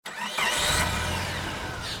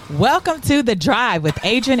Welcome to The Drive with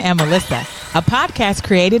Adrian and Melissa, a podcast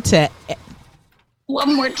created to...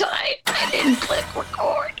 One more time. I didn't click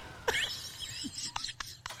record.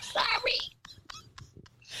 Sorry.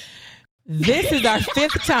 This is our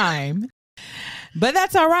fifth time, but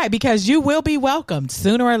that's all right because you will be welcomed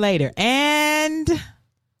sooner or later. And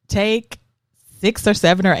take 6 or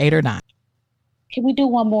 7 or 8 or 9. Can we do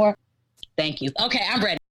one more? Thank you. Okay, I'm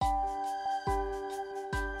ready.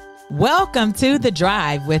 Welcome to The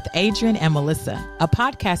Drive with Adrian and Melissa, a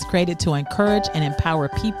podcast created to encourage and empower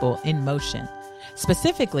people in motion,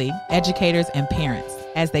 specifically educators and parents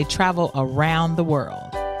as they travel around the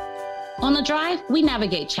world. On The Drive, we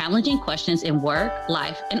navigate challenging questions in work,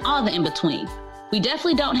 life, and all the in-between. We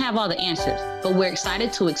definitely don't have all the answers, but we're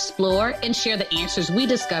excited to explore and share the answers we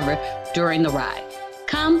discover during the ride.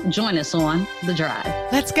 Come join us on The Drive.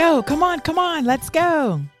 Let's go. Come on. Let's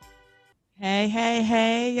go.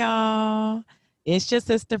 Hey, y'all. It's your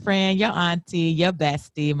sister friend, your auntie, your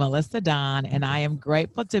bestie, Melissa Dawn, and I am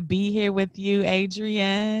grateful to be here with you,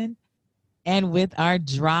 Adrian, and with our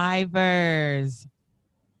drivers.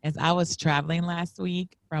 As I was traveling last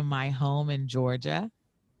week from my home in Georgia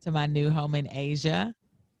to my new home in Asia,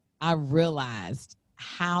 I realized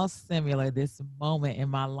how similar this moment in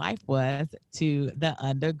my life was to the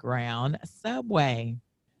Underground Subway.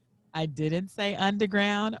 I didn't say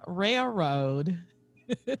Underground Railroad,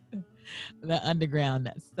 the Underground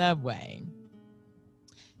Subway.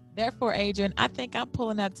 Therefore, Adrian, I think I'm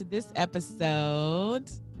pulling up to this episode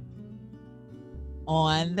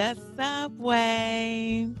on the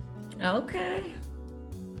subway. Okay.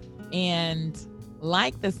 And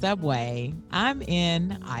like the subway, I'm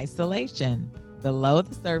in isolation, below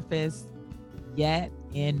the surface, yet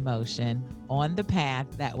in motion, on the path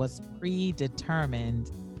that was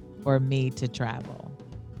predetermined for me to travel.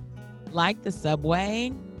 Like the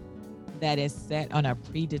subway that is set on a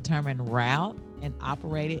predetermined route and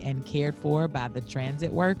operated and cared for by the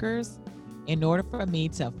transit workers, in order for me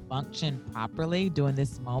to function properly during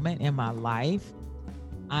this moment in my life,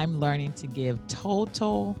 I'm learning to give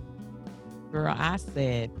total, girl, I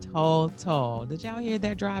said total. Did y'all hear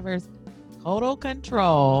that, drivers? Total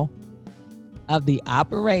control of the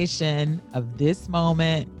operation of this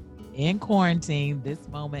moment in quarantine, this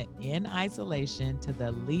moment in isolation, to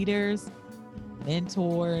the leaders,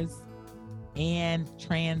 mentors, and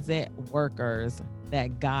transit workers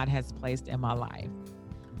that God has placed in my life.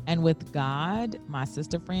 And with God, my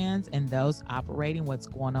sister friends, and those operating what's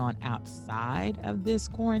going on outside of this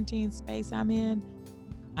quarantine space I'm in,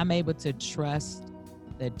 I'm able to trust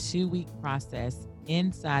the 2-week process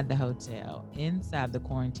inside the hotel, inside the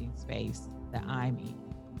quarantine space that I'm in.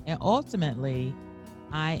 And ultimately,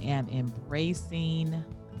 I am embracing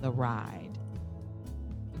the ride.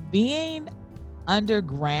 Being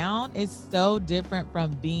underground is so different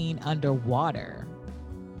from being underwater.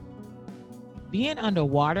 Being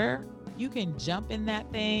underwater, you can jump in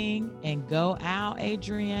that thing and go out,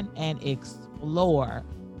 Adrian, and explore,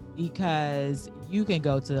 because you can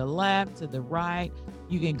go to the left, to the right.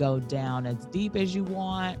 You can go down as deep as you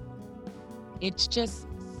want. It's just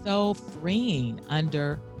so freeing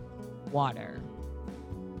underwater.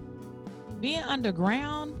 Being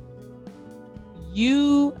underground,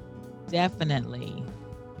 you definitely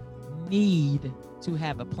need to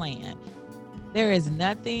have a plan. There is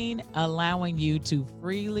nothing allowing you to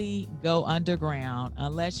freely go underground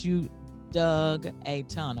unless you dug a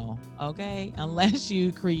tunnel, okay? Unless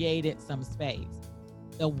you created some space.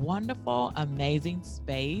 The wonderful, amazing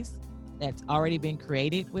space that's already been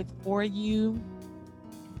created for you,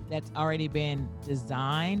 that's already been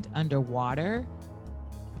designed underwater,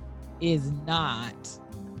 is not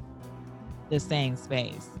the same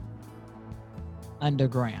space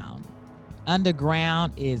underground.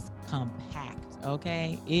 Underground is compact,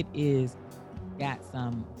 okay? It is got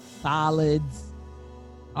some solids.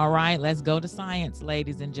 All right, let's go to science,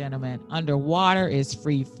 ladies and gentlemen. Underwater is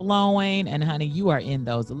free flowing, and honey, you are in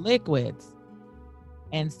those liquids.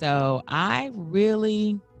 And so I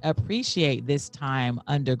really appreciate this time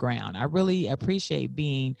underground. I really appreciate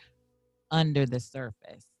being under the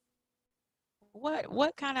surface.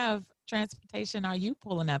 What kind of transportation are you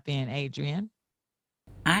pulling up in, Adrian?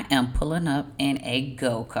 I am pulling up in a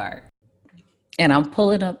go-kart. And I'm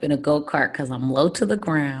pulling up in a go-kart because I'm low to the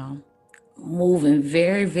ground, moving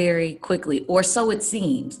very, very quickly, or so it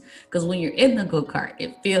seems. Because when you're in the go-kart,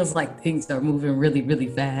 it feels like things are moving really, really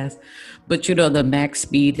fast. But you know, the max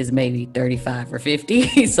speed is maybe 35 or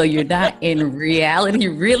 50. So you're not in reality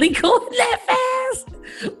really going that fast.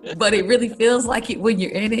 But it really feels like it when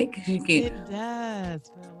you're in it. 'Cause you can, It does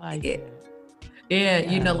feel like it. Yeah,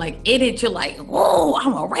 you know, like in it, you're like, whoa,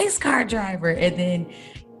 I'm a race car driver. And then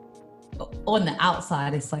on the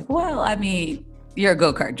outside, it's like, well, I mean, you're a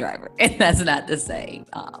go-kart driver, and that's not the same.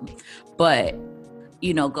 But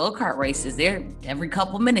go-kart races, they're every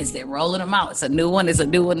couple minutes they're rolling them out. It's a new one, it's a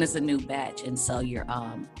new one, it's a new batch. And so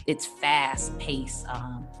it's fast-paced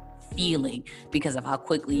feeling because of how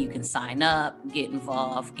quickly you can sign up, get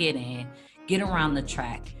involved, get in, get around the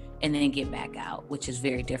track, and then get back out, which is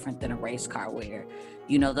very different than a race car where,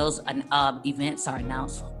 those events are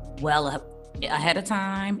announced well ahead of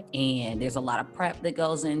time, and there's a lot of prep that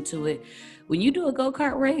goes into it. When you do a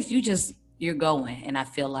go-kart race, you're going. And I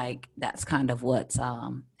feel like that's kind of what's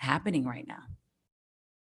happening right now.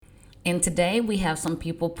 And today we have some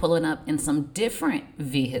people pulling up in some different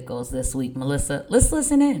vehicles this week. Melissa, let's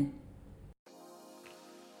listen in.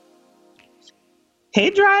 Hey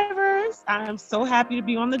drivers, I'm so happy to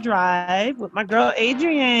be on the drive with my girl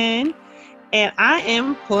Adrienne, and I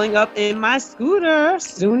am pulling up in my scooter,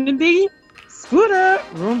 soon to be scooter,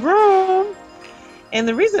 vroom vroom. And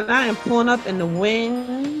the reason I am pulling up in the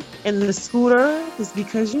wind in the scooter is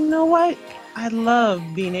because you know what? I love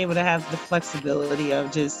being able to have the flexibility of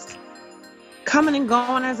just coming and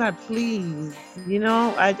going as I please.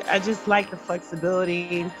 I just like the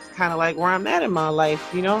flexibility. It's kind of like where I'm at in my life,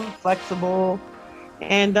 flexible.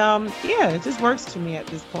 And it just works to me at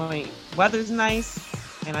this point. Weather's nice,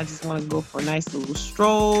 and I just want to go for a nice little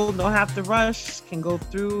stroll. Don't have to rush, can go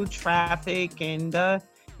through traffic, and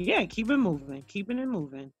keep it moving, keeping it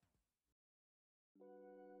moving.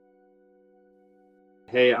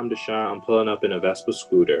 Hey, I'm Deshaun. I'm pulling up in a Vespa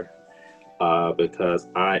scooter because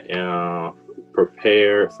I am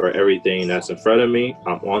prepared for everything that's in front of me.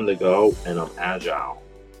 I'm on the go, and I'm agile.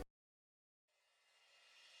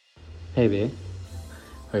 Hey there.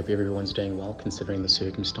 Hope everyone's doing well considering the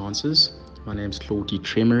circumstances. My name's Claude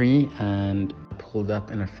Tremery, and I pulled up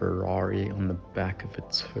in a Ferrari on the back of a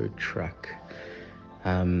tow truck.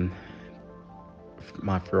 My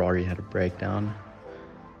Ferrari had a breakdown,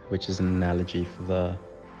 which is an analogy for the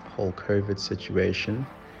whole COVID situation.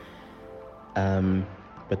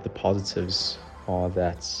 But the positives are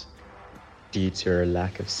that due to a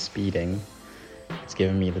lack of speeding, it's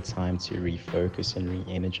given me the time to refocus and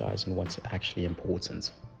re-energize on what's actually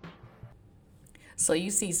important. So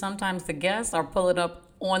you see, sometimes the guests are pulling up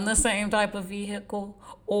on the same type of vehicle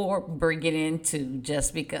or bring it into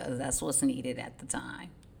just because that's what's needed at the time.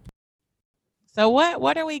 So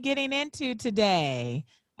what are we getting into today?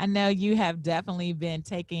 I know you have definitely been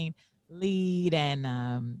taking lead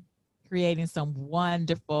and creating some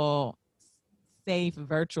wonderful, safe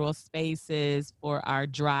virtual spaces for our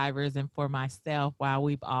drivers and for myself while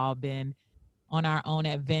we've all been on our own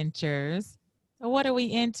adventures. So what are we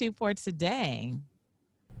into for today?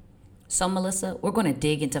 So Melissa, we're going to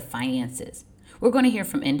dig into finances. We're going to hear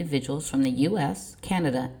from individuals from the US,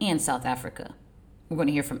 Canada, and South Africa. We're going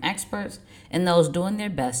to hear from experts and those doing their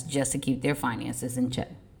best just to keep their finances in check.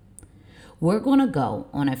 We're going to go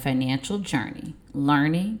on a financial journey,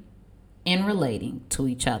 learning and relating to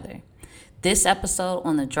each other. This episode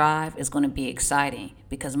on the drive is going to be exciting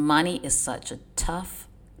because money is such a tough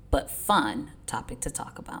but fun topic to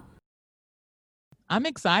talk about. I'm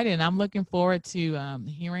excited. I'm looking forward to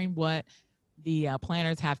hearing what the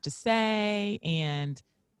planners have to say and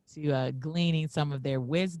to gleaning some of their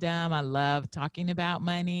wisdom. I love talking about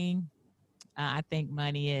money. I think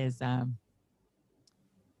money is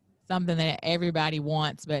something that everybody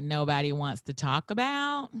wants, but nobody wants to talk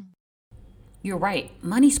about. You're right.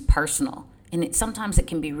 Money's personal, and sometimes it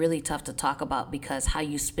can be really tough to talk about because how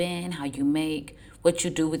you spend, how you make, what you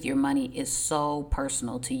do with your money is so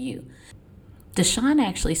personal to you. Deshaun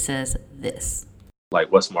actually says this. Like,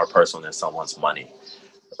 what's more personal than someone's money,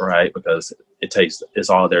 right? Because it's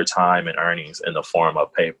all their time and earnings in the form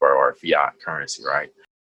of paper or fiat currency, right?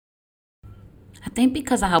 I think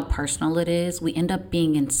because of how personal it is, we end up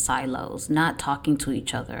being in silos, not talking to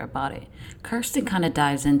each other about it. Kirsten kind of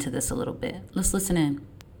dives into this a little bit. Let's listen in.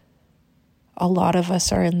 A lot of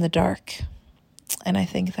us are in the dark, and I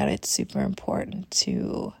think that it's super important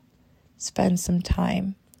to spend some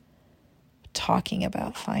time talking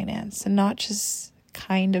about finance, and not just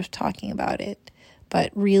kind of talking about it,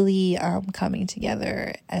 but really coming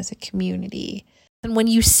together as a community. And when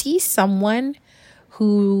you see someone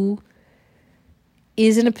who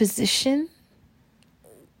is in a position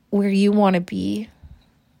where you want to be,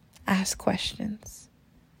 ask questions.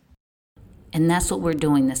 And that's what we're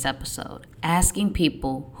doing this episode, asking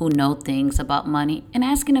people who know things about money and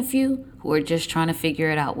asking a few who are just trying to figure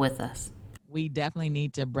it out with us. We definitely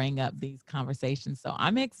need to bring up these conversations. So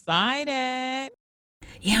I'm excited.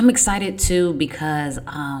 Yeah, I'm excited too because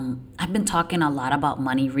I've been talking a lot about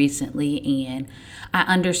money recently, and I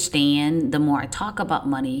understand the more I talk about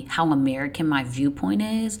money, how American my viewpoint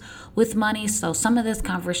is with money. So some of this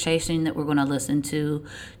conversation that we're going to listen to,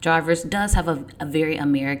 drivers, does have a very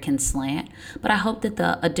American slant. But I hope that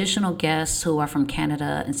the additional guests who are from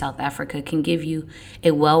Canada and South Africa can give you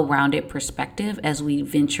a well-rounded perspective as we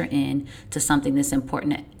venture in to something that's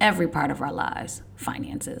important in every part of our lives,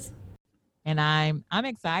 finances. And I'm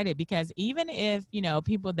excited because even if,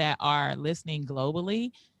 people that are listening globally,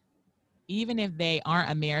 even if they aren't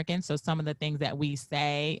American, so some of the things that we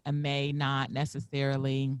say may not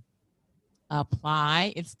necessarily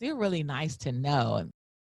apply, it's still really nice to know.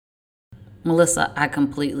 Melissa, I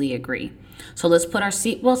completely agree. So let's put our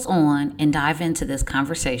seatbelts on and dive into this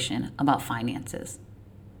conversation about finances.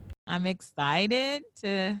 I'm excited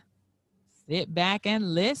to sit back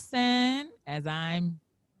and listen as I'm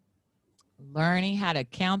learning how to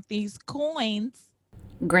count these coins.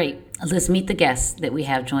 Great. Let's meet the guests that we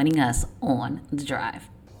have joining us on the drive.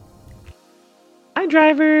 Hi,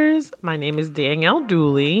 drivers. My name is Danielle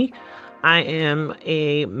Dooley. I am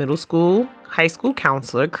a middle school, high school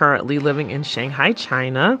counselor currently living in Shanghai,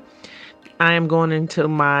 China. I am going into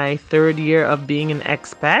my third year of being an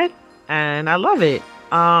expat, and I love it.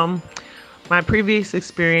 My previous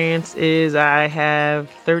experience is I have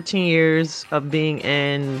 13 years of being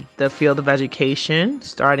in the field of education,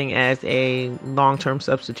 starting as a long-term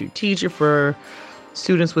substitute teacher for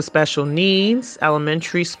students with special needs,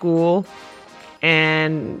 elementary school,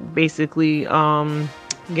 and basically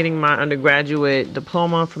getting my undergraduate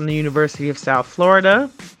diploma from the University of South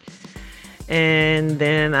Florida. And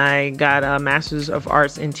then I got a Master's of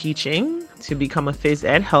Arts in Teaching to become a phys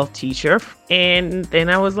ed health teacher. And then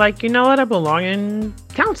I was like, you know what? I belong in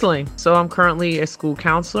counseling. So I'm currently a school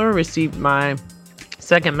counselor, received my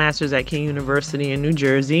second master's at King University in New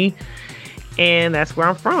Jersey. And that's where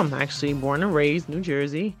I'm from, actually born and raised New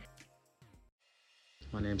Jersey.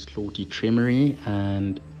 My name's Claudie Tremery,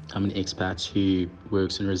 and I'm an expat who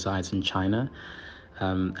works and resides in China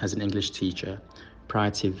as an English teacher.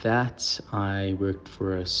 Prior to that, I worked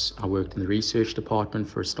in the research department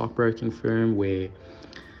for a stockbroking firm where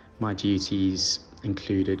my duties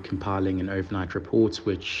included compiling an overnight report,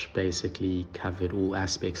 which basically covered all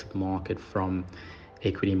aspects of the market, from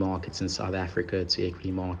equity markets in South Africa to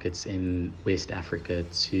equity markets in West Africa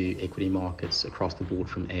to equity markets across the board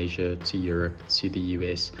from Asia to Europe to the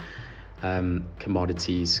US,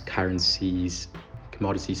 commodities, currencies,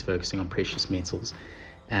 commodities focusing on precious metals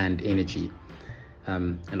and energy.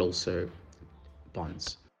 And also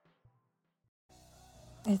bonds.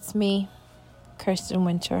 It's me, Kirsten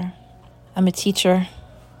Winter. I'm a teacher.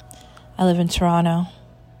 I live in Toronto.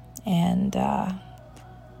 And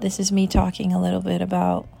this is me talking a little bit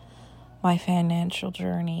about my financial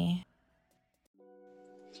journey.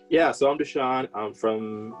 Yeah, so I'm Deshaun. I'm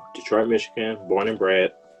from Detroit, Michigan, born and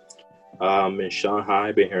bred. In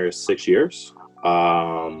Shanghai, been here 6 years.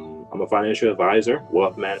 I'm a financial advisor,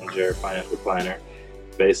 wealth manager, financial planner.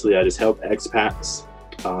 Basically, I just help expats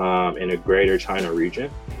in the greater China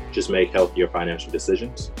region just make healthier financial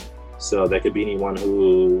decisions. So that could be anyone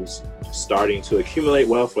who's starting to accumulate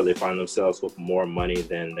wealth, or they find themselves with more money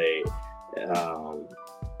than they, I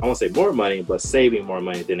won't say more money, but saving more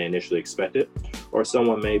money than they initially expected. Or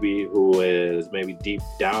someone maybe who is maybe deep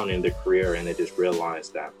down in their career and they just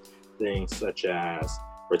realized that things such as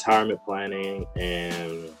retirement planning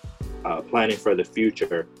and planning for the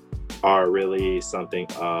future are really something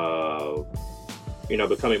of,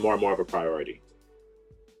 becoming more and more of a priority.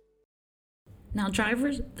 Now,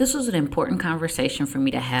 drivers, this was an important conversation for me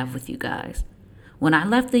to have with you guys. When I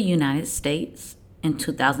left the United States in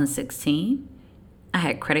 2016, I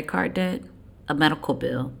had credit card debt, a medical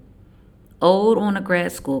bill, owed on a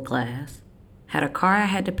grad school class, had a car I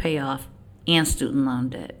had to pay off, and student loan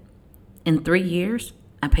debt. In 3 years,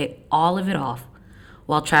 I paid all of it off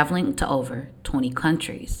while traveling to over 20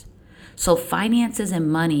 countries. So finances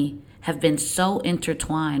and money have been so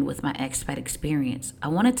intertwined with my expat experience. I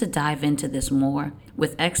wanted to dive into this more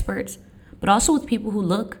with experts, but also with people who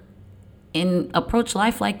look and approach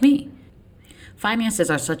life like me.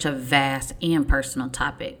 Finances are such a vast and personal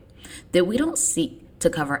topic that we don't seek to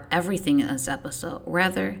cover everything in this episode.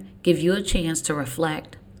 Rather, give you a chance to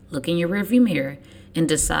reflect, look in your rearview mirror, and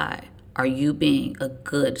decide, are you being a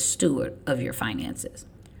good steward of your finances?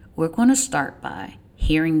 We're going to start by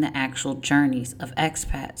hearing the actual journeys of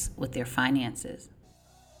expats with their finances.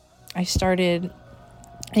 I started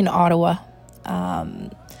in Ottawa,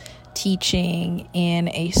 teaching in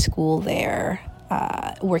a school there,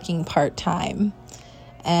 working part-time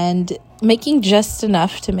and making just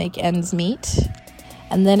enough to make ends meet.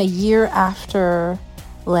 And then a year after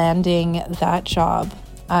landing that job,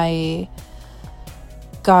 I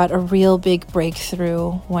got a real big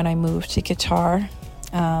breakthrough when I moved to Qatar,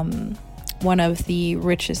 one of the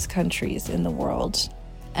richest countries in the world.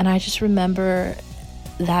 And I just remember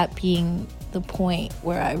that being the point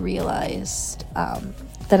where I realized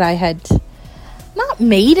that I had not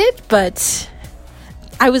made it, but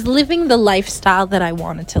I was living the lifestyle that I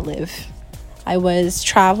wanted to live. I was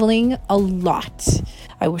traveling a lot.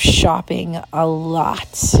 I was shopping a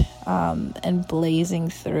lot, and blazing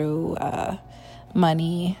through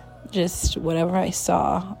money. Just whatever I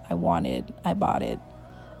saw, I wanted, I bought it.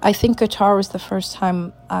 I think Qatar was the first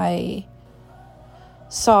time I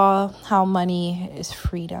saw how money is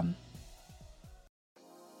freedom.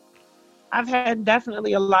 I've had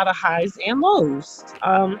definitely a lot of highs and lows.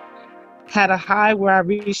 Had a high where I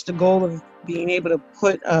reached the goal of being able to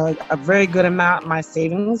put a very good amount in my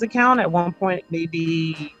savings account. At one point,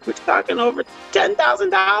 maybe we're talking over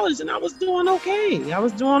 $10,000, and I was doing okay. I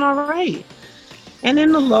was doing all right. And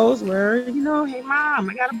then the lows were, hey, Mom,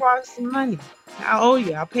 I got to borrow some money. I owe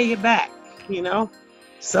you. I'll pay you back,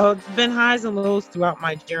 So it's been highs and lows throughout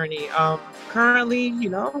my journey. Currently,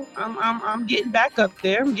 I'm getting back up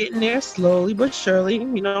there. I'm getting there slowly but surely.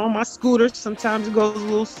 My scooter sometimes goes a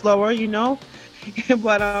little slower,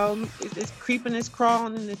 but it's creeping, it's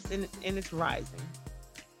crawling, and it's rising.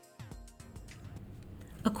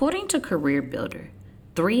 According to Career Builder,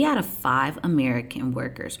 3 out of 5 American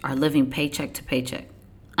workers are living paycheck to paycheck,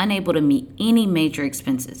 unable to meet any major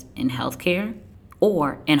expenses in healthcare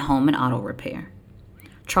or in home and auto repair.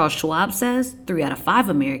 Charles Schwab says 3 out of 5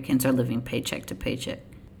 Americans are living paycheck to paycheck.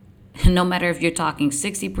 No matter if you're talking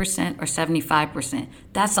 60% or 75%,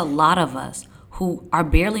 that's a lot of us who are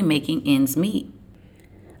barely making ends meet.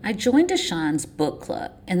 I joined Deshaun's book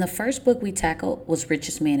club, and the first book we tackled was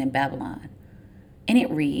Richest Man in Babylon. And it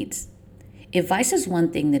reads, "Advice is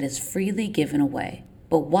one thing that is freely given away,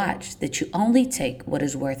 but watch that you only take what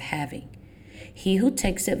is worth having. He who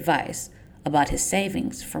takes advice about his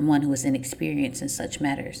savings from one who is inexperienced in such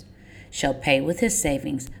matters shall pay with his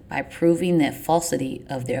savings by proving the falsity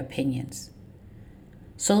of their opinions."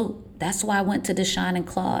 So that's why I went to Deshaun and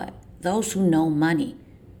Claude, those who know money,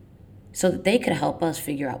 so that they could help us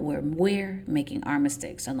figure out where we're making our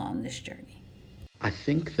mistakes along this journey. I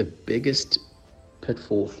think the biggest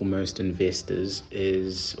pitfall for most investors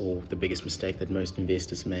or the biggest mistake that most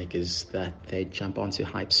investors make is that they jump onto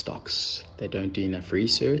hype stocks. They don't do enough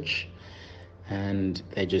research, and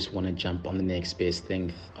they just want to jump on the next best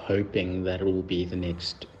thing, hoping that it will be the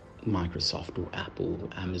next Microsoft or Apple or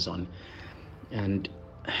Amazon. And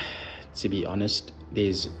to be honest,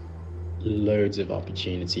 there's loads of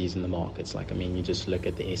opportunities in the markets. You just look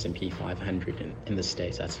at the S&P 500 in the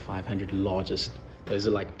States. That's 500 largest. Those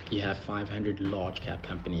are you have 500 large cap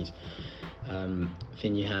companies.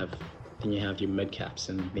 Then you have your mid caps,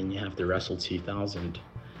 and then you have the Russell 2000.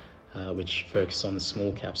 Which focus on the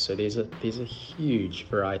small caps. So there's a huge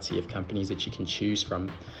variety of companies that you can choose from,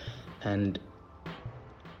 and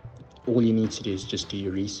all you need to do is just do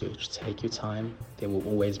your research. Take your time. There will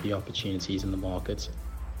always be opportunities in the market.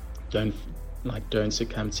 Don't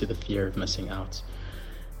succumb to the fear of missing out,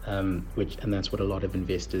 and that's what a lot of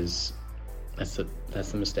investors. That's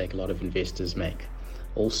the mistake a lot of investors make.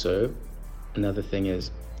 Also, another thing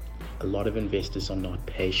is a lot of investors are not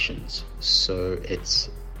patient. So it's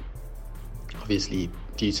obviously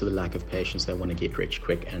due to the lack of patience, they want to get rich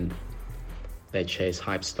quick, and they chase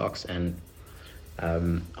hype stocks, and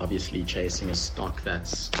obviously chasing a stock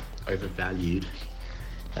that's overvalued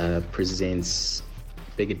presents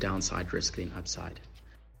bigger downside risk than upside.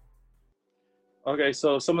 Okay,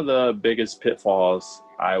 so some of the biggest pitfalls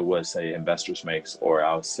I would say investors makes, or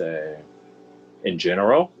I would say in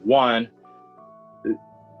general, one,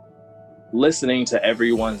 listening to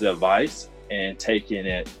everyone's advice and taking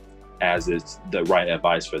it as it's the right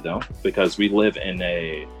advice for them, because we live in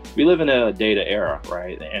a data era,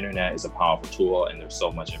 right? The internet is a powerful tool, and there's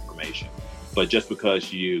so much information. But just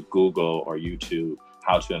because you Google or YouTube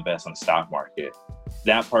how to invest on the stock market,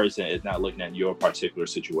 that person is not looking at your particular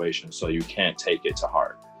situation, so you can't take it to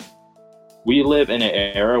heart. We live in an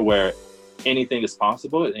era where anything is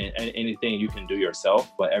possible and anything you can do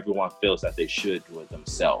yourself, but everyone feels that they should do it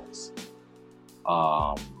themselves.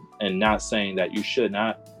 And not saying that you should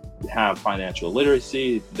not have financial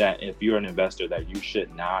literacy, that if you're an investor that you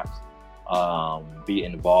should not be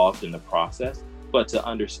involved in the process, but to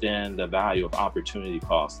understand the value of opportunity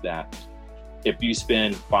cost, that if you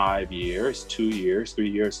spend 5 years, 2 years,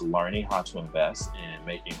 3 years learning how to invest and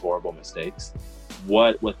making horrible mistakes,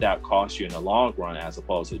 what would that cost you in the long run, as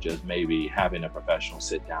opposed to just maybe having a professional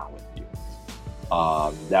sit down with you?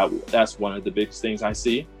 That's one of the biggest things I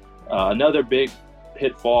see. Another big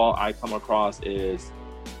pitfall I come across is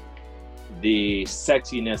the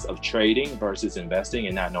sexiness of trading versus investing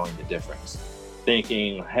and not knowing the difference.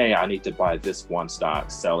 Thinking, hey, I need to buy this one stock,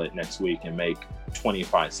 sell it next week and make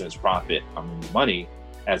 25 cents profit on the money,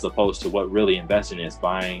 as opposed to what really investing is,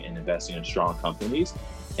 buying and investing in strong companies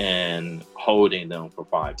and holding them for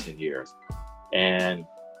 5-10 years. And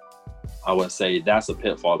I would say that's a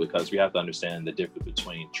pitfall, because we have to understand the difference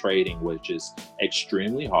between trading, which is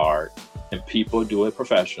extremely hard and people do it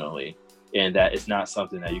professionally, and that it's not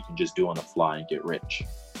something that you can just do on the fly and get rich.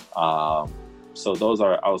 So those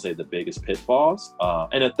are, I would say, the biggest pitfalls.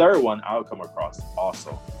 And the third one I would come across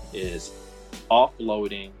also is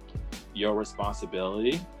offloading your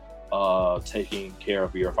responsibility of taking care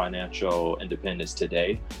of your financial independence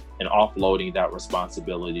today and offloading that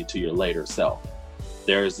responsibility to your later self.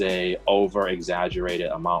 There's a over exaggerated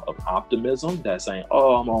amount of optimism that's saying,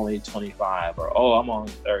 oh, I'm only 25, or oh, I'm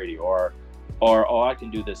only 30, or oh, I can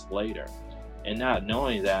do this later. And not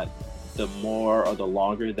knowing that the more or the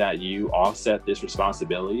longer that you offset this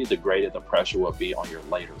responsibility, the greater the pressure will be on your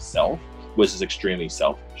later self, which is extremely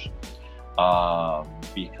selfish.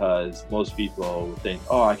 Because most people think,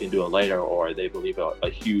 oh, I can do it later, or they believe a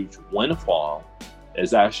huge windfall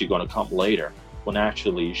is actually going to come later, when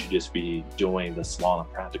actually you should just be doing the small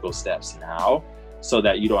and practical steps now so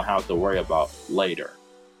that you don't have to worry about later.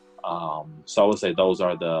 So I would say those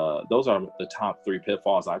are the top 3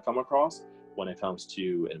 pitfalls I come across when it comes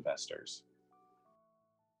to investors.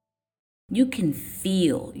 You can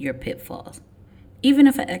feel your pitfalls, even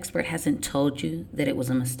if an expert hasn't told you that it was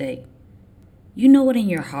a mistake. You know it in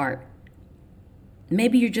your heart.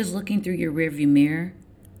 Maybe you're just looking through your rearview mirror,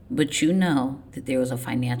 but you know that there was a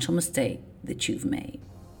financial mistake that you've made.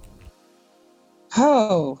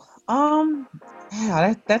 Yeah,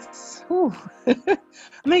 that's I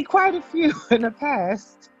made quite a few in the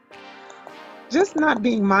past. Just not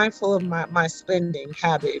being mindful of my spending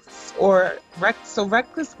habits, or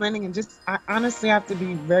reckless spending, and just, I honestly have to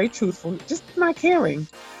be very truthful, just not caring.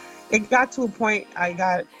 It got to a point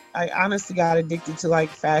I honestly got addicted to like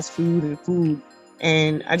fast food and food,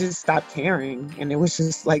 and I just stopped caring. And it was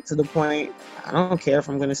just like to the point, I don't care if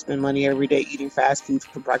I'm going to spend money every day eating fast food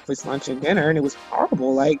for breakfast, lunch, and dinner. And it was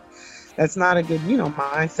horrible. Like, that's not a good,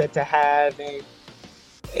 mindset to have. And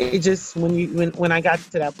it just, when I got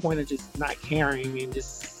to that point of just not caring and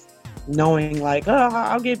just knowing like, oh,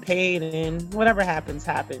 I'll get paid and whatever happens,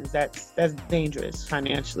 that's dangerous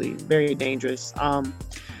financially, very dangerous.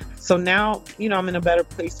 So now, I'm in a better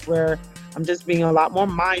place where I'm just being a lot more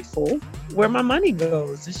mindful where my money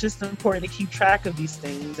goes. It's just important to keep track of these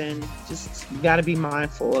things, and just, you got to be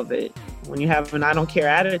mindful of it. When you have an I don't care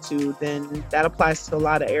attitude, then that applies to a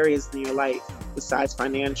lot of areas in your life besides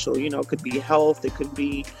financial. It could be health, it could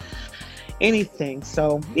be anything.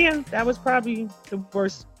 So yeah, that was probably the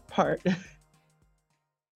worst part.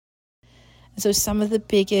 So some of the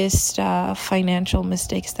biggest financial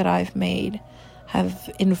mistakes that I've made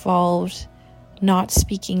have involved not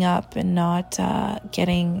speaking up and not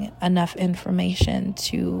getting enough information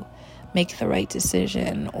to make the right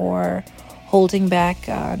decision, or holding back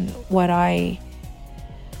on what I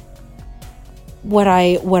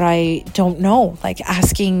don't know, like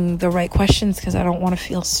asking the right questions because I don't want to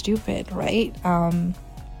feel stupid, right? I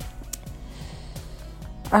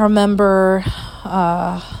remember,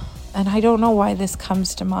 and I don't know why this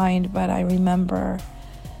comes to mind, but I remember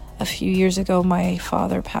a few years ago, my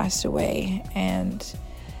father passed away, and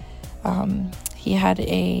he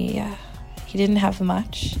didn't have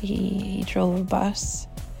much. He drove a bus.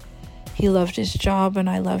 He loved his job, and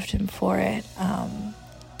I loved him for it.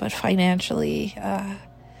 But financially,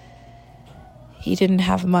 he didn't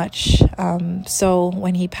have much. So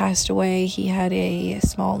when he passed away, he had a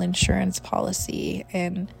small insurance policy,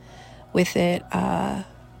 and with it, I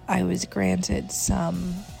was granted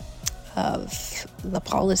some of the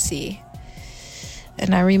policy.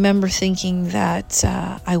 And I remember thinking that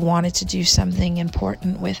I wanted to do something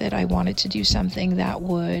important with it. I wanted to do something that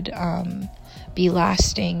would be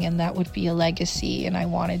lasting and that would be a legacy. And I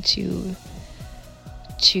wanted to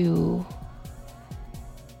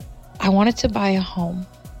buy a home.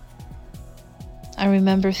 I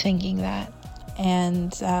remember thinking that.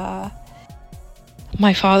 And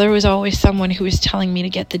my father was always someone who was telling me to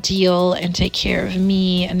get the deal and take care of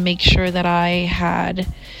me and make sure that I had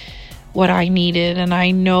what I needed. And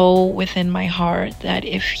I know within my heart that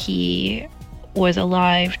if he was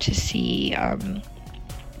alive to see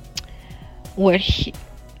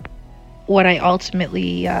what I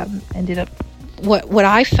ultimately ended up, what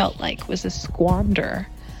I felt like was a squander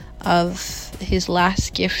of his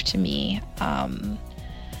last gift to me,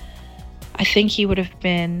 I think he would have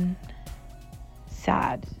been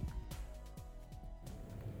sad.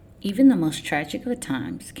 Even the most tragic of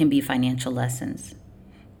times can be financial lessons.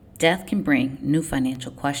 Death can bring new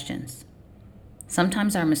financial questions.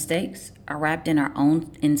 Sometimes our mistakes are wrapped in our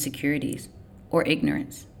own insecurities or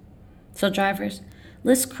ignorance. So drivers,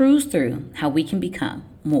 let's cruise through how we can become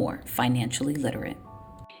more financially literate.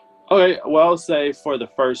 Okay, well, I'll say for the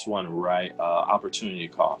first one, right, opportunity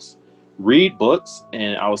cost. Read books,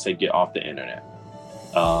 and I would say get off the internet.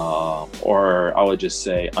 Or I would just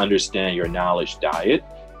say understand your knowledge diet,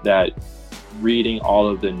 that reading all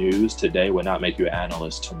of the news today will not make you an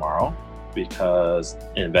analyst tomorrow, because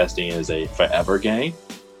investing is a forever game.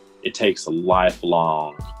 It takes a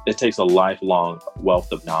lifelong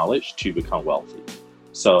wealth of knowledge to become wealthy.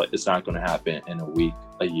 So it's not going to happen in a week,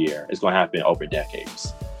 a year. It's going to happen over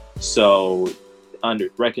decades. So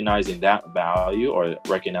recognizing that value or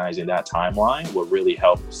recognizing that timeline will really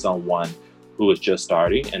help someone who is just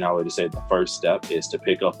starting. And I would say the first step is to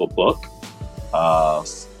pick up a book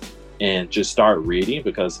and just start reading,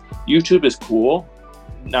 because YouTube is cool,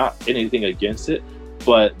 not anything against it,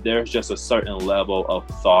 but there's just a certain level of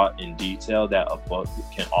thought and detail that a book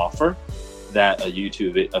can offer that a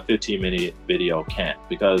 15-minute video can't.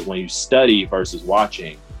 Because when you study versus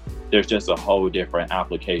watching, there's just a whole different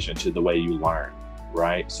application to the way you learn,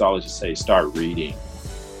 right? So I would just say start reading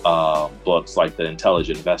books like The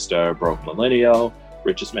Intelligent Investor, Broke Millennial,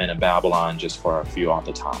 Richest Man in Babylon, just for a few off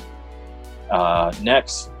the top.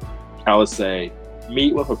 Next, I would say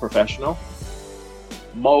meet with a professional.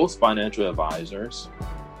 Most financial advisors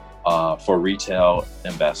for retail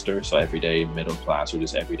investors, so everyday middle class or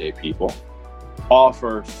just everyday people,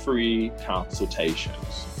 offer free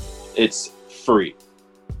consultations. It's free.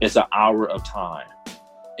 It's an hour of time.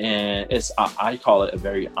 And I call it a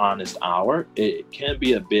very honest hour. It can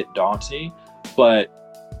be a bit daunting, but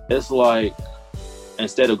it's like,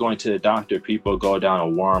 instead of going to the doctor, people go down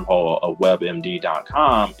a wormhole of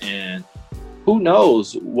WebMD.com, and who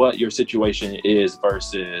knows what your situation is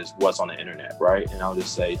versus what's on the internet, right? And I'll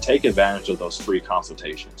just say, take advantage of those free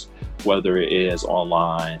consultations, whether it is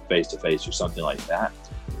online, face-to-face, or something like that.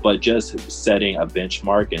 But just setting a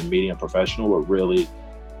benchmark and meeting a professional will really,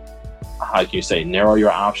 how can you say, narrow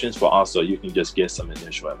your options, but also you can just get some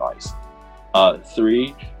initial advice.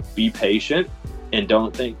 3, be patient, and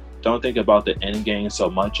don't think about the end game so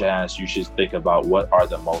much as you should think about what are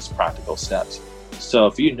the most practical steps. So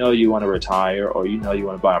if you know you want to retire, or you know you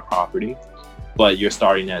want to buy a property, but you're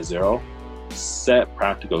starting at zero, set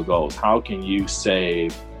practical goals. How can you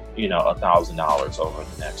save, $1,000 over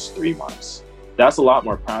the next 3 months? That's a lot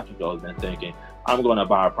more practical than thinking, I'm going to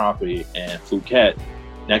buy a property in Phuket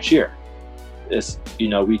next year. It's,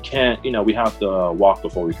 we have to walk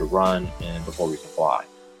before we can run and before we can fly.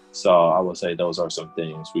 So I would say those are some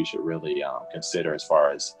things we should really consider as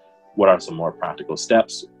far as what are some more practical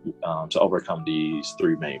steps to overcome these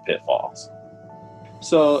 3 main pitfalls.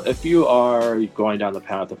 So if you are going down the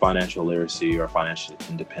path of financial literacy or financial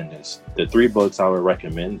independence, the 3 books I would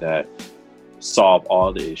recommend that solve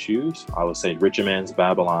all the issues, I would say Rich Man's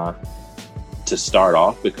Babylon to start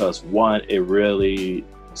off, because one,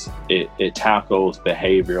 it tackles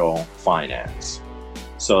behavioral finance.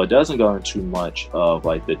 So it doesn't go into much of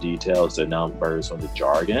like the details, the numbers, or the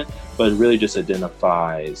jargon, but it really just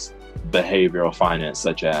identifies behavioral finance,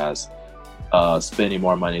 such as spending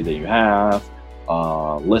more money than you have,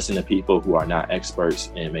 listen to people who are not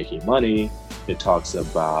experts in making money. It talks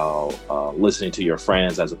about listening to your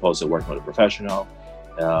friends as opposed to working with a professional.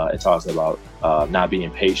 It talks about not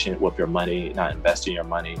being patient with your money, not investing your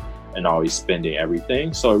money, and always spending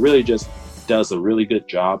everything. So it really just does a really good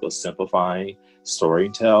job of simplifying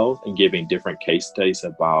storytelling and giving different case studies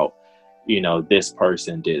about, this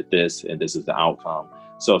person did this and this is the outcome.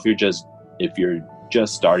 So if you're just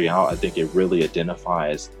starting out, I think it really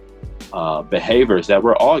identifies behaviors that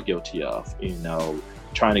we're all guilty of,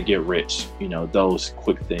 trying to get rich, those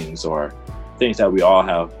quick things or things that we all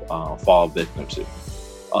have fallen victim to.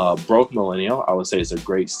 Broke Millennial, I would say, is a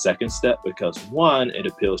great second step, because one, it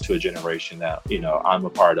appeals to a generation that, I'm a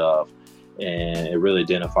part of, and it really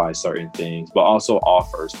identifies certain things, but also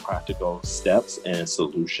offers practical steps and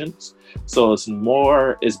solutions. So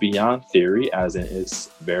it's beyond theory, as in it's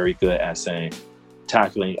very good at saying,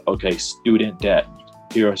 tackling, student debt,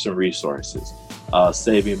 here are some resources.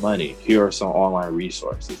 Saving money, here are some online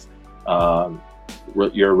resources.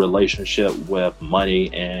 Your relationship with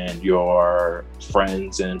money and your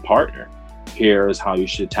friends and partner, here's how you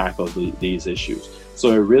should tackle these issues.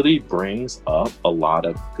 So it really brings up a lot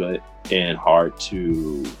of good and hard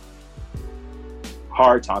to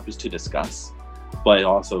hard topics to discuss, but it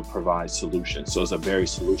also provides solutions. So it's a very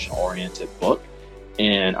solution-oriented book.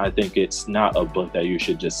 And I think it's not a book that you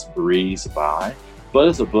should just breeze by, but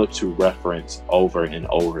it's a book to reference over and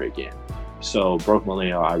over again. So Broke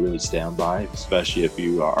Millennial, I really stand by, especially if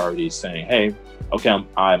you are already saying, hey, okay,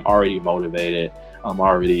 I'm already motivated. I'm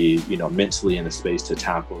already, mentally in the space to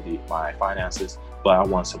tackle my finances, but I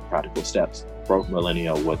want some practical steps. Broke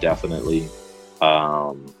Millennial will definitely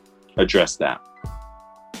address that.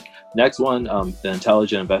 Next one, The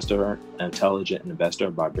Intelligent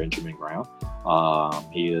Investor by Benjamin Graham.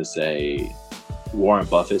 He is a Warren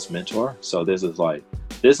Buffett's mentor. So this is like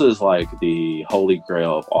the holy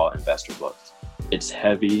grail of all investor books. It's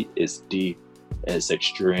heavy, it's deep, it's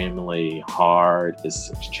extremely hard, it's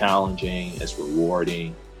challenging, it's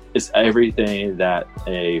rewarding. It's everything that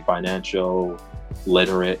a financial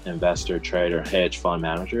literate investor, trader, hedge fund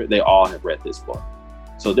manager, they all have read this book.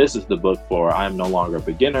 So this is the book for, I'm no longer a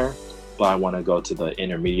beginner, but I want to go to the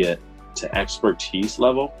intermediate to expertise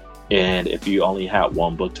level. And if you only had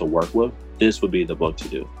one book to work with, this would be the book to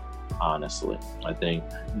do, honestly. I think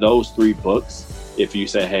those 3 books, if you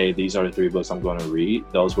say, hey, these are the 3 books I'm going to read,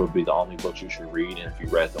 those would be the only books you should read. And if you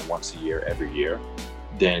read them once a year, every year,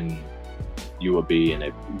 then you will be in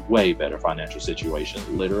a way better financial situation,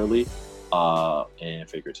 literally and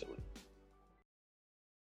figuratively.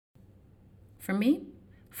 For me,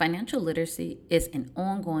 financial literacy is an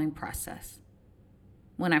ongoing process.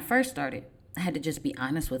 When I first started, I had to just be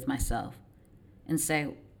honest with myself and say,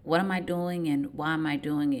 what am I doing and why am I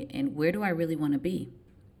doing it and where do I really want to be?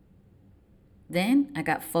 Then I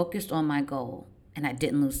got focused on my goal and I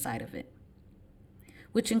didn't lose sight of it,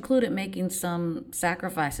 which included making some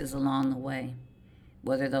sacrifices along the way,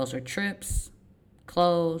 whether those are trips,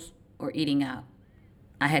 clothes, or eating out.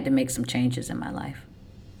 I had to make some changes in my life.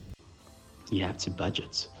 You have to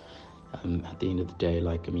budget. At the end of the day,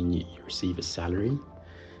 you receive a salary,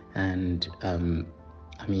 and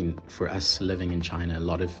for us living in China, a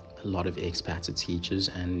lot of expats are teachers,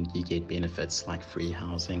 and you get benefits like free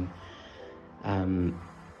housing,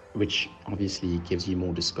 which obviously gives you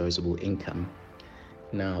more disposable income.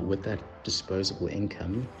 Now, with that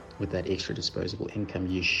extra disposable income,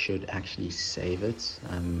 you should actually save it.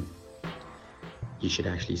 You should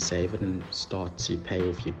actually save it and start to pay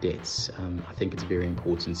off your debts. I think it's very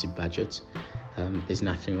important to budget. There's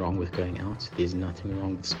nothing wrong with going out. There's nothing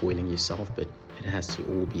wrong with spoiling yourself, but it has to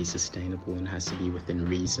all be sustainable and has to be within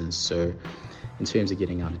reason. So in terms of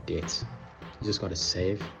getting out of debt, you just got to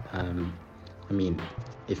save.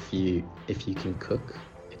 If you can cook,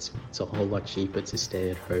 it's a whole lot cheaper to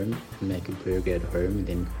stay at home and make a burger at home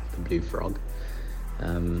than the Blue Frog.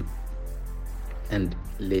 And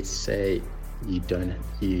let's say you don't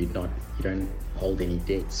hold any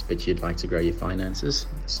debts, but you'd like to grow your finances.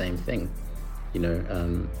 Same thing,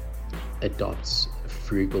 adopt a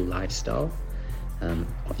frugal lifestyle.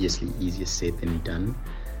 Obviously easier said than done,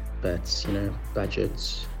 but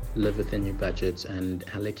budget, live within your budget and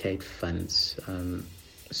allocate funds.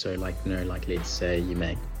 Let's say you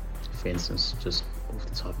make, for instance, just off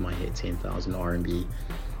the top of my head, 10,000 RMB,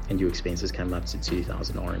 and your expenses come up to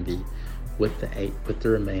 2,000 RMB. With the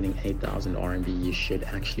remaining 8,000 RMB, you should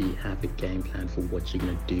actually have a game plan for what you're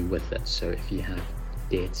going to do with it. So if you have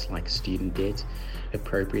debts like student debt,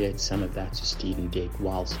 appropriate some of that to student debt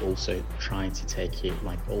whilst also trying to take care,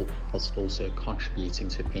 whilst also contributing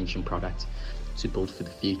to a pension product to build for the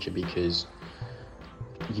future, because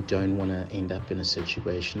you don't want to end up in a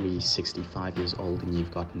situation where you're 65 years old and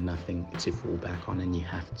you've got nothing to fall back on and you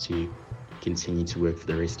have to continue to work for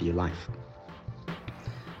the rest of your life.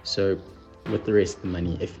 So with the rest of the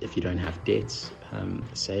money, if you don't have debts,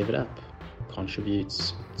 save it up,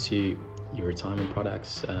 contribute to your retirement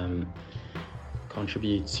products,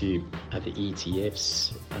 contribute to other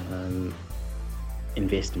ETFs,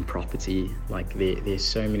 invest in property. There's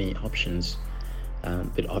so many options,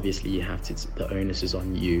 but obviously the onus is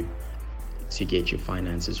on you to get your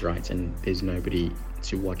finances right, and there's nobody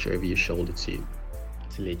to watch over your shoulder to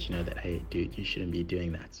let you know that, hey dude, you shouldn't be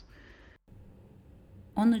doing that.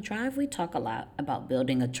 On the drive, we talk a lot about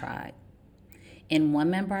building a tribe. And one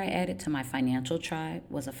member I added to my financial tribe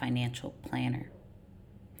was a financial planner.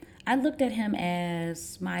 I looked at him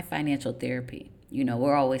as my financial therapy.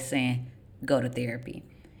 We're always saying, go to therapy.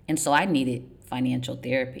 And so I needed financial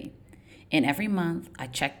therapy. And every month I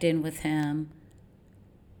checked in with him.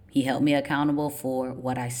 He held me accountable for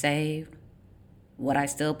what I saved, what I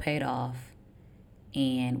still paid off,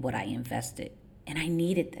 and what I invested. And I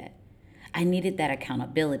needed that. I needed that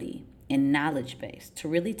accountability and knowledge base to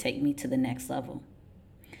really take me to the next level.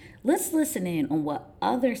 Let's listen in on what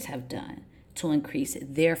others have done to increase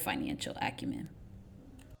their financial acumen.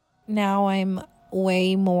 now I'm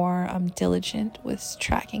way more diligent with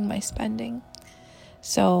tracking my spending.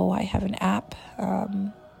 So I have an app,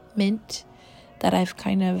 Mint, that I've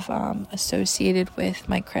kind of associated with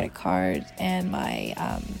my credit card and my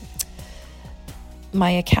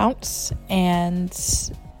accounts,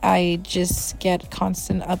 and I just get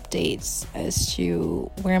constant updates as to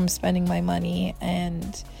where I'm spending my money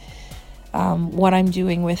and what I'm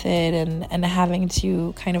doing with it, and having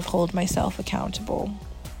to kind of hold myself accountable,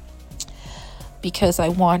 because I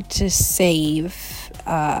want to save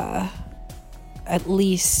at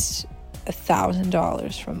least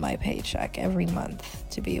 $1,000 from my paycheck every month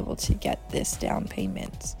to be able to get this down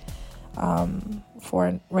payment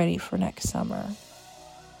ready for next summer.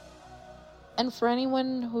 And for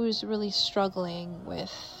anyone who's really struggling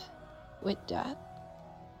with debt,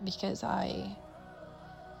 because I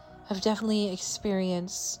have definitely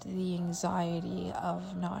experienced the anxiety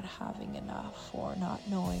of not having enough, or not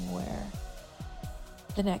knowing where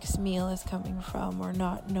the next meal is coming from, or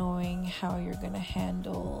not knowing how you're going to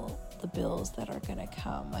handle the bills that are going to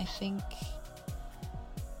come. I think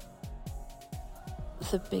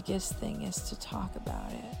the biggest thing is to talk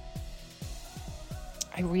about it.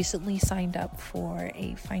 I recently signed up for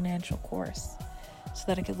a financial course so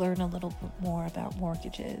that I could learn a little bit more about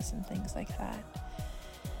mortgages and things like that.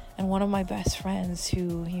 And one of my best friends,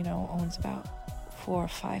 who, owns about 4 or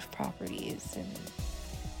 5 properties and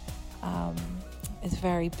is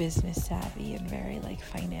very business savvy and very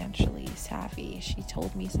financially savvy, she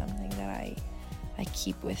told me something that I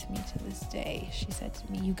keep with me to this day. She said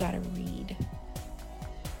to me, "You gotta read."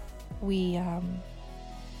 We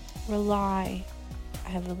rely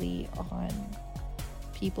heavily on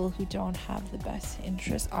people who don't have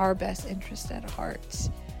our best interest at heart,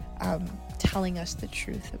 telling us the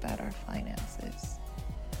truth about our finances.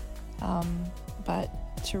 But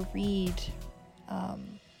to read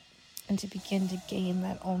and to begin to gain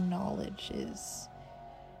that own knowledge is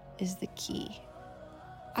the key.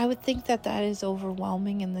 I would think that is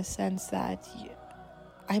overwhelming in the sense that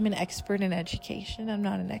I'm an expert in education. I'm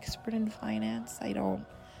not an expert in finance. I don't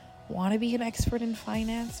want to be an expert in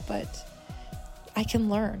finance, but I can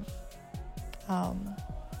learn.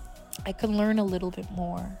 I can learn a little bit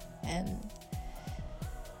more, and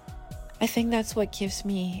I think that's what gives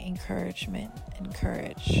me encouragement and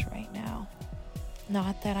courage right now.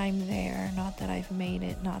 Not that I'm there, not that I've made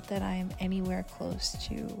it, not that I'm anywhere close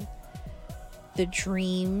to the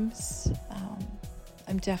dreams.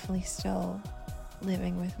 I'm definitely still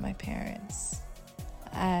living with my parents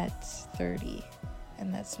at 30,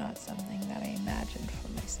 and that's not something that I imagined for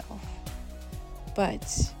myself.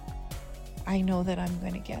 But I know that I'm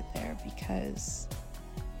going to get there because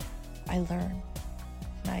I learn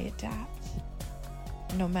and I adapt.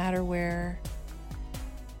 No matter where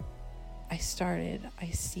I started, I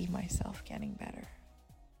see myself getting better.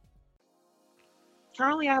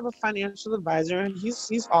 Currently, I have a financial advisor.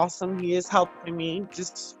 He's awesome. He is helping me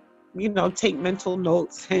just, take mental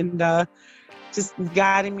notes and just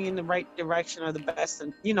guiding me in the right direction, or the best,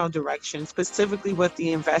 direction, specifically with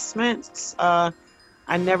the investments.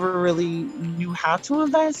 I never really knew how to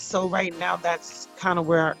invest. So right now, that's kind of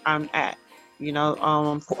where I'm at.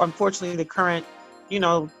 Unfortunately, the current,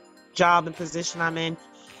 job and position I'm in,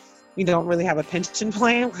 we don't really have a pension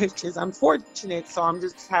plan, which is unfortunate. So I'm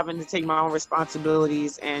just having to take my own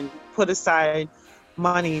responsibilities and put aside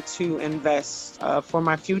money to invest for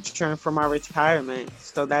my future and for my retirement.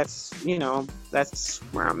 So that's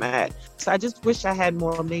where I'm at. So I just wish I had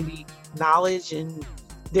more maybe knowledge and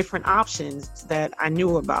different options that I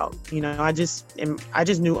knew about. I just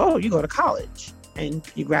knew, you go to college and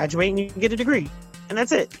you graduate and you get a degree, and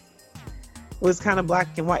that's it. It was kind of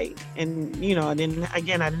black and white, and I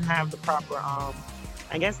didn't have the proper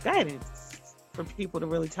guidance for people to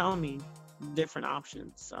really tell me different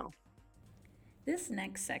options. So this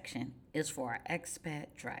next section is for our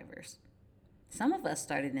expat drivers. Some of us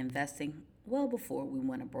started investing well before we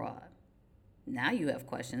went abroad. Now you have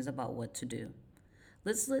questions about what to do.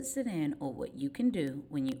 Let's listen in on what you can do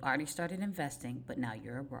when you already started investing, but now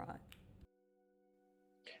you're abroad.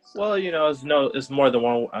 Well, it's more than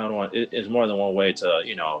one. It's more than one way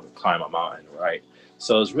to, climb a mountain, right?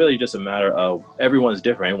 So it's really just a matter of everyone's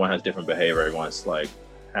different. Everyone has different behavior. Everyone's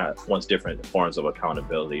wants different forms of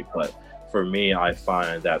accountability. But for me, I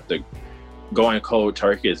find that the going cold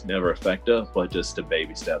turkey is never effective, but just the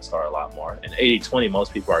baby steps are a lot more. And 80-20,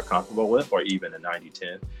 most people are comfortable with, or even a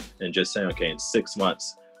 90-10, and just saying, okay, in 6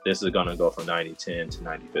 months, this is going to go from 90-10 to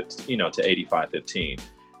 90-15, to 85-15.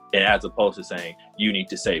 And as opposed to saying, you need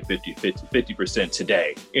to save 50%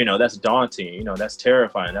 today. That's daunting. That's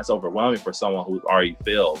terrifying. That's overwhelming for someone who already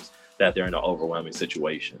feels that they're in an overwhelming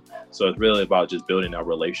situation. So it's really about just building that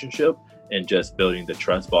relationship and just building the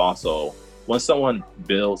trust, but also once someone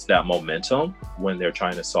builds that momentum when they're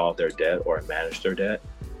trying to solve their debt or manage their debt,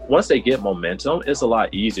 once they get momentum, it's a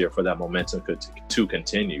lot easier for that momentum to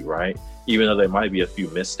continue, right? Even though there might be a few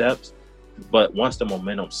missteps, but once the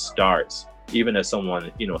momentum starts, even if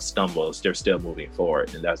someone, stumbles, they're still moving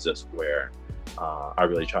forward. And that's just where I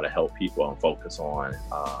really try to help people and focus on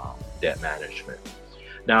debt management.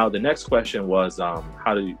 Now, the next question was,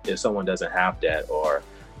 if someone doesn't have debt or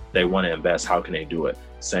they want to invest, how can they do it?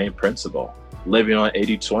 Same principle, living on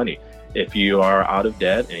 80-20. If you are out of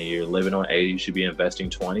debt and you're living on 80, you should be investing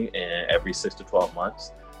 20, and every 6 to 12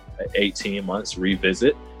 months, 18 months,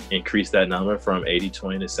 revisit, increase that number from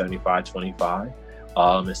 80-20 to 75-25,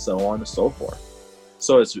 and so on and so forth.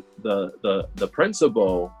 So it's the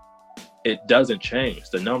principle, it doesn't change.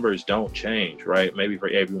 The numbers don't change, right? Maybe for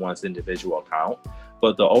everyone's individual account,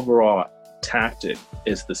 but the overall tactic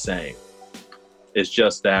is the same. It's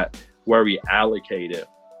just that where we allocate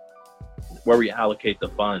the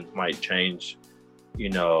funds might change,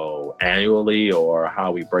 annually, or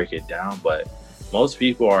how we break it down. But most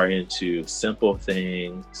people are into simple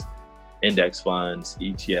things, index funds,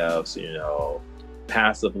 ETFs,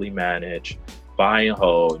 passively managed, buy and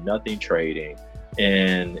hold, nothing trading.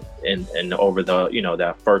 And over the,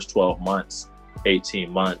 that first 12 months, 18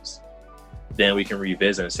 months, then we can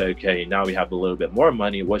revisit and say, okay, now we have a little bit more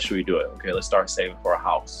money. What should we do? Okay, let's start saving for a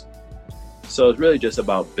house. So it's really just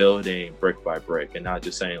about building brick by brick and not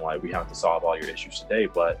just saying like, we have to solve all your issues today,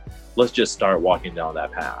 but let's just start walking down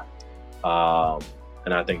that path.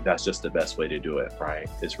 And I think that's just the best way to do it, right?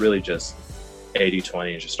 It's really just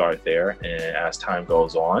 80-20 and just start there. And as time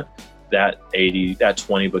goes on, that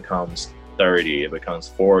 20 becomes 30, it becomes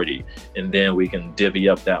 40. And then we can divvy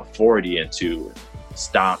up that 40 into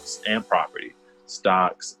stocks and property,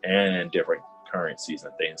 stocks and different currencies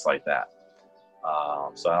and things like that.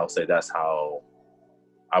 So I would say that's how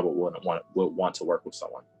I would want to work with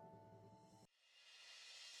someone.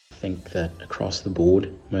 I think that across the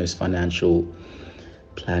board, most financial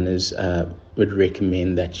planners would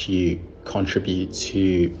recommend that you contribute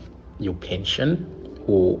to your pension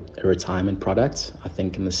or a retirement product. I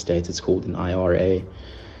think in the States it's called an IRA,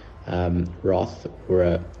 Roth, or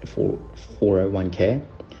a 401k.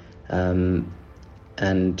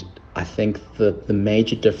 And I think the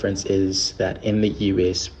major difference is that in the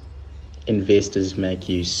US, investors make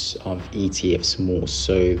use of ETFs more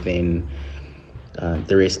so than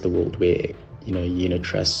the rest of the world, where unit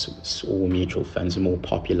trusts or mutual funds are more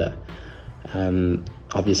popular.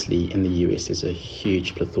 Obviously, in the US, there's a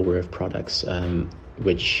huge plethora of products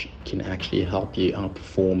which can actually help you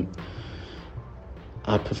outperform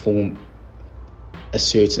a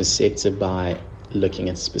certain sector by looking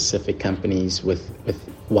at specific companies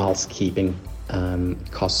whilst keeping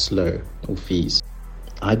costs low or fees.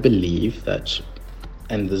 I believe that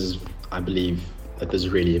this is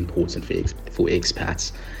really important for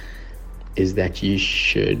expats, is that you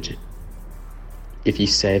should, if you're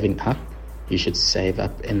saving up, you should save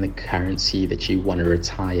up in the currency that you want to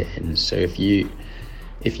retire in. So if you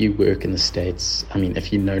work in the States,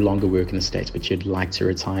 if you no longer work in the States but you'd like to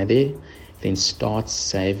retire there, then start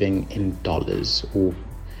saving in dollars or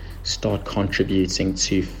start contributing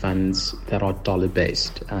to funds that are dollar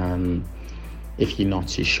based. If you're not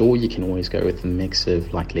too sure, you can always go with a mix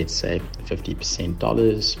of, like, let's say 50%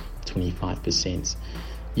 dollars, 25%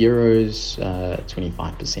 euros,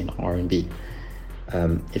 25% RMB.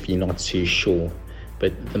 If you're not too sure.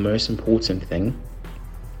 But the most important thing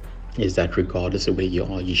is that regardless of where you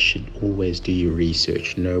are, you should always do your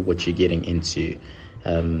research, know what you're getting into.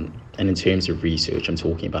 And in terms of research, I'm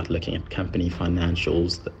talking about looking at company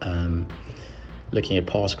financials, looking at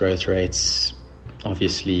past growth rates,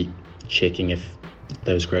 obviously checking if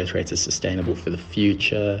those growth rates are sustainable for the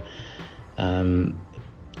future,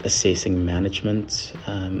 assessing management,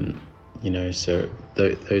 so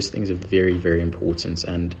those things are very, very important.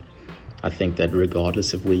 And I think that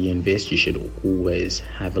regardless of where you invest, you should always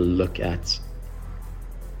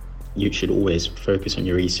always focus on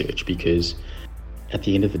your research, because at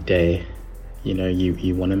the end of the day,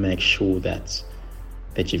 you want to make sure that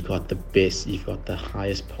you've got the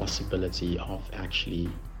highest possibility of actually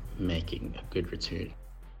making a good return.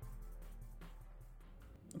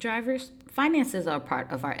 Drivers, finances are a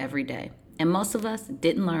part of our everyday, and most of us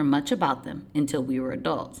didn't learn much about them until we were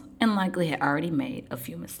adults and likely had already made a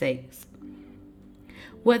few mistakes.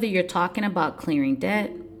 Whether you're talking about clearing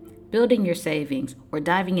debt, building your savings, or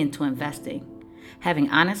diving into investing,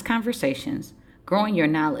 having honest conversations, growing your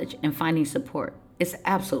knowledge, and finding support is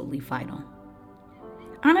absolutely vital.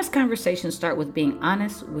 Honest conversations start with being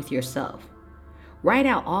honest with yourself. Write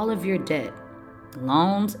out all of your debt,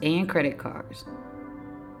 loans, and credit cards.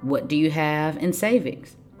 What do you have in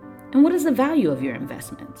savings? And what is the value of your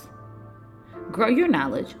investments? Grow your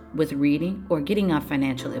knowledge with reading or getting a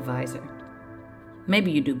financial advisor.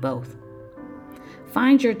 Maybe you do both.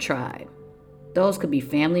 Find your tribe. Those could be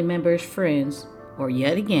family members, friends, or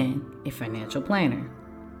yet again, a financial planner.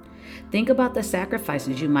 Think about the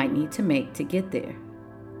sacrifices you might need to make to get there.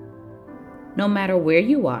 No matter where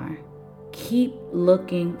you are, keep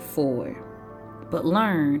looking forward, but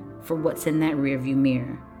learn from what's in that rearview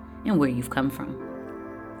mirror and where you've come from.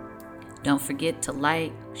 Don't forget to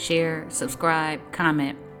like, share, subscribe,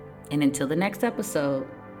 comment, and until the next episode,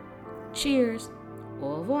 cheers,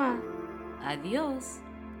 au revoir, adios,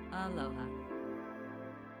 aloha.